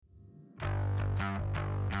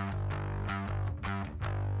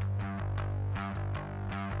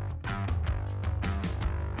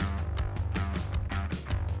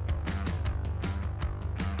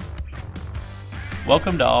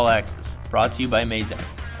Welcome to All Access, brought to you by Mazak,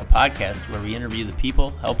 a podcast where we interview the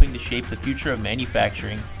people helping to shape the future of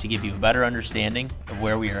manufacturing to give you a better understanding of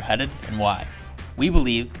where we are headed and why. We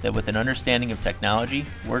believe that with an understanding of technology,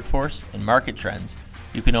 workforce, and market trends,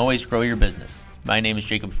 you can always grow your business. My name is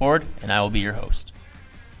Jacob Ford, and I will be your host.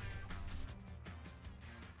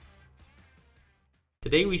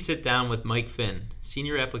 Today we sit down with Mike Finn,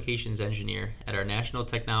 Senior Applications Engineer at our National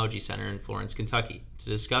Technology Center in Florence, Kentucky, to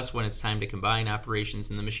discuss when it's time to combine operations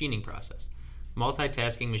in the machining process.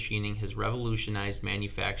 Multitasking machining has revolutionized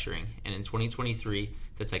manufacturing, and in 2023,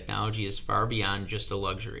 the technology is far beyond just a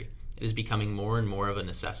luxury. It is becoming more and more of a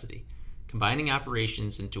necessity. Combining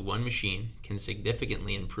operations into one machine can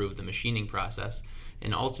significantly improve the machining process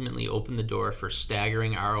and ultimately open the door for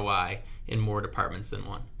staggering ROI in more departments than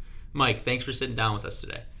one. Mike, thanks for sitting down with us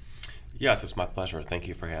today. Yes, it's my pleasure. Thank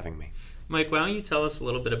you for having me. Mike, why don't you tell us a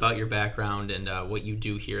little bit about your background and what you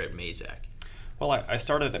do here at Mazak? Well, I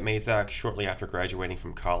started at Mazak shortly after graduating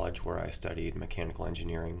from college, where I studied mechanical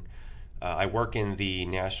engineering. I work in the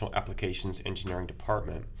National Applications Engineering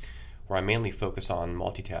Department, where I mainly focus on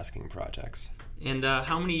multitasking projects. And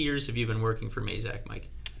how many years have you been working for Mazak, Mike?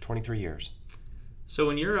 23 years. So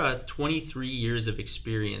in your 23 years of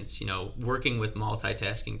experience, working with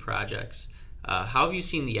multitasking projects, how have you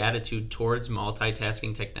seen the attitude towards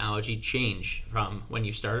multitasking technology change from when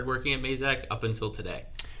you started working at Mazak up until today?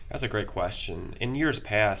 That's a great question. In years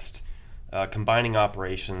past, combining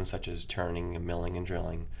operations such as turning, milling, and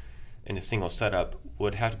drilling in a single setup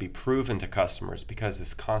would have to be proven to customers because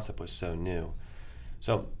this concept was so new.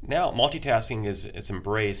 So now multitasking it's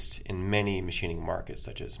embraced in many machining markets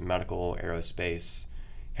such as medical, aerospace,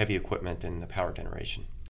 heavy equipment, and the power generation.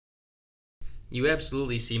 You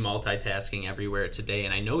absolutely see multitasking everywhere today,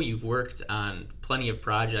 and I know you've worked on plenty of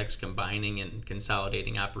projects combining and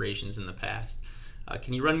consolidating operations in the past.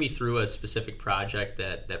 Can you run me through a specific project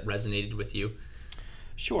that resonated with you?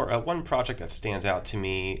 Sure. One project that stands out to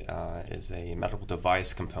me is a medical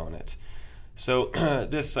device component. So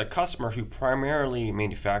this customer who primarily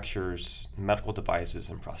manufactures medical devices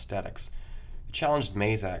and prosthetics challenged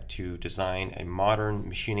Mazak to design a modern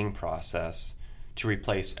machining process to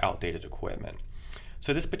replace outdated equipment.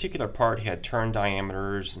 So this particular part had turn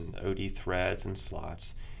diameters and OD threads and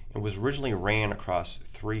slots and was originally ran across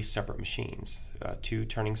 3 separate machines, 2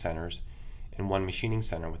 turning centers and 1 machining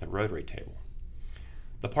center with a rotary table.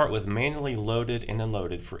 The part was manually loaded and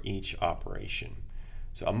unloaded for each operation.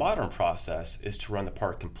 So a modern process is to run the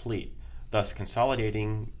part complete, thus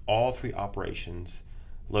consolidating all 3 operations,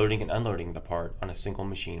 loading and unloading the part on a single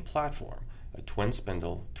machine platform, a twin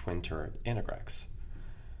spindle, twin turret Integrex.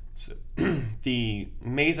 So the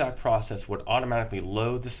Mazak process would automatically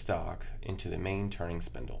load the stock into the main turning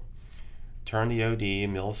spindle, turn the OD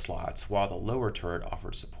and mill slots while the lower turret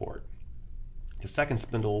offered support. The second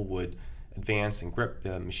spindle would advance and grip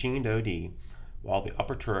the machined OD while the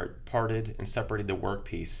upper turret parted and separated the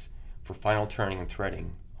workpiece for final turning and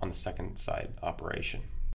threading on the second side operation.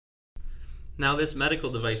 Now, this medical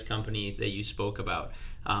device company that you spoke about,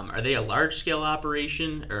 are they a large-scale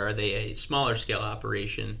operation or are they a smaller-scale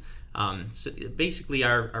operation? So basically,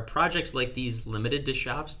 are projects like these limited to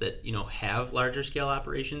shops that have larger-scale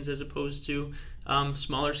operations as opposed to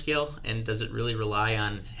smaller scale? And does it really rely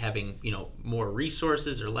on having more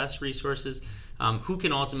resources or less resources? Who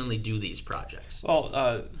can ultimately do these projects?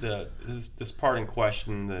 Well, this part in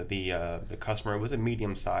question, the customer was a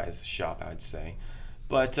medium-sized shop, I'd say,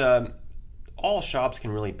 but all shops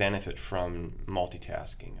can really benefit from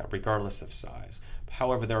multitasking, regardless of size.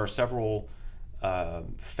 However, there are several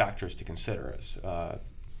factors to consider.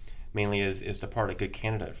 Mainly, is the part a good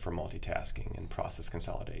candidate for multitasking and process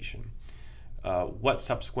consolidation? What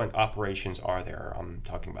subsequent operations are there? I'm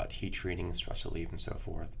talking about heat treating, stress relief, and so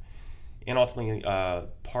forth. And ultimately,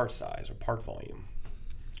 part size or part volume.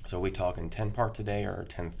 So are we talking 10 parts a day or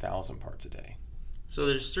 10,000 parts a day? So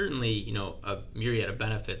there's certainly, a myriad of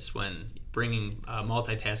benefits when bringing a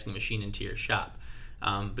multitasking machine into your shop.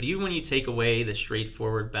 But even when you take away the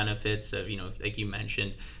straightforward benefits of, like you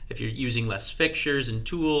mentioned, if you're using less fixtures and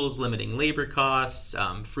tools, limiting labor costs,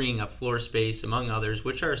 freeing up floor space, among others,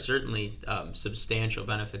 which are certainly substantial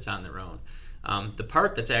benefits on their own. The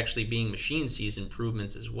part that's actually being machined sees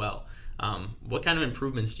improvements as well. What kind of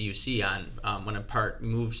improvements do you see on when a part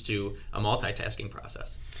moves to a multitasking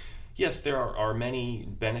process? Yes, there are many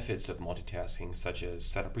benefits of multitasking, such as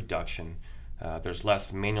setup reduction. There's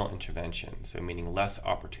less manual intervention, so meaning less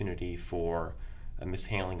opportunity for a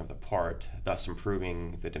mishandling of the part, thus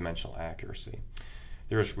improving the dimensional accuracy.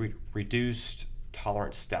 There is reduced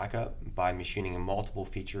tolerance stack up by machining multiple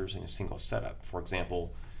features in a single setup. For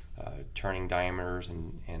example, turning diameters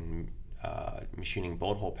and machining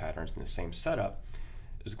bolt hole patterns in the same setup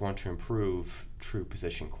is going to improve true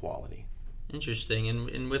position quality. Interesting.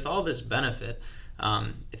 And with all this benefit,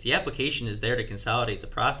 if the application is there to consolidate the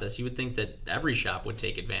process, you would think that every shop would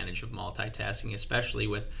take advantage of multitasking, especially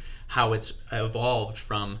with how it's evolved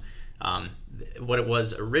from what it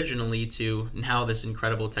was originally to now this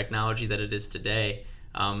incredible technology that it is today.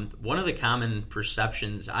 One of the common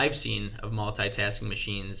perceptions I've seen of multitasking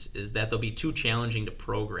machines is that they'll be too challenging to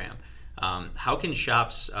program. How can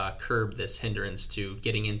shops curb this hindrance to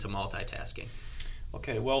getting into multitasking?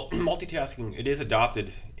 Okay, well, multitasking, it is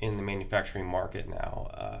adopted in the manufacturing market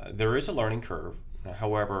now. There is a learning curve.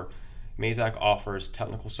 However, Mazak offers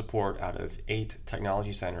technical support out of 8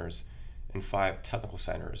 technology centers and 5 technical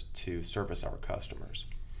centers to service our customers.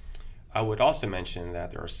 I would also mention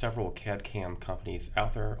that there are several CAD/CAM companies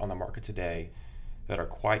out there on the market today that are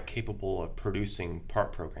quite capable of producing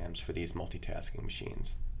part programs for these multitasking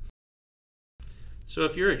machines. So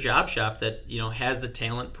if you're a job shop that has the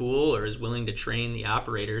talent pool or is willing to train the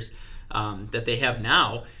operators that they have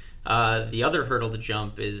now, the other hurdle to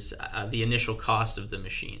jump is the initial cost of the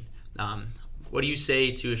machine. What do you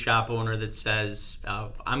say to a shop owner that says,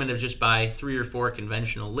 I'm going to just buy 3 or 4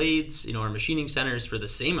 conventional lathes, or machining centers for the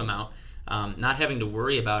same amount, not having to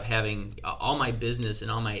worry about having all my business and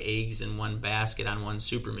all my eggs in one basket on one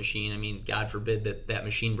super machine? I mean, God forbid that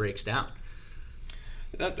machine breaks down.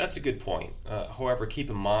 That's a good point. However, keep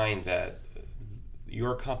in mind that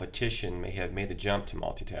your competition may have made the jump to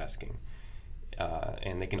multitasking,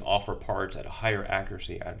 and they can offer parts at a higher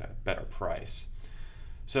accuracy at a better price.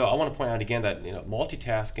 So I want to point out again that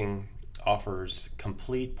multitasking offers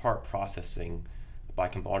complete part processing by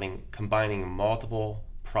combining multiple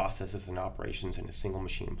processes and operations in a single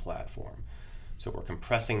machine platform. So we're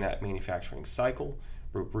compressing that manufacturing cycle,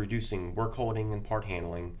 we're reducing work holding and part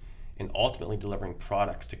handling, and ultimately delivering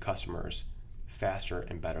products to customers faster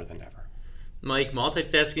and better than ever. Mike,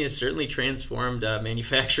 multitasking has certainly transformed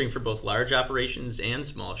manufacturing for both large operations and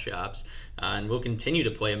small shops, and will continue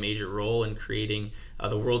to play a major role in creating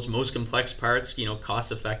the world's most complex parts,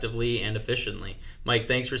 cost effectively and efficiently. Mike,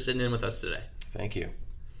 thanks for sitting in with us today. Thank you.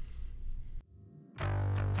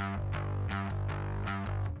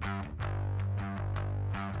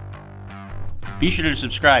 Be sure to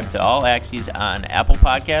subscribe to All Axes on Apple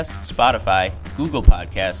Podcasts, Spotify, Google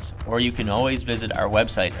Podcasts, or you can always visit our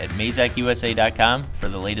website at mazakusa.com for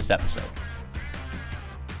the latest episode.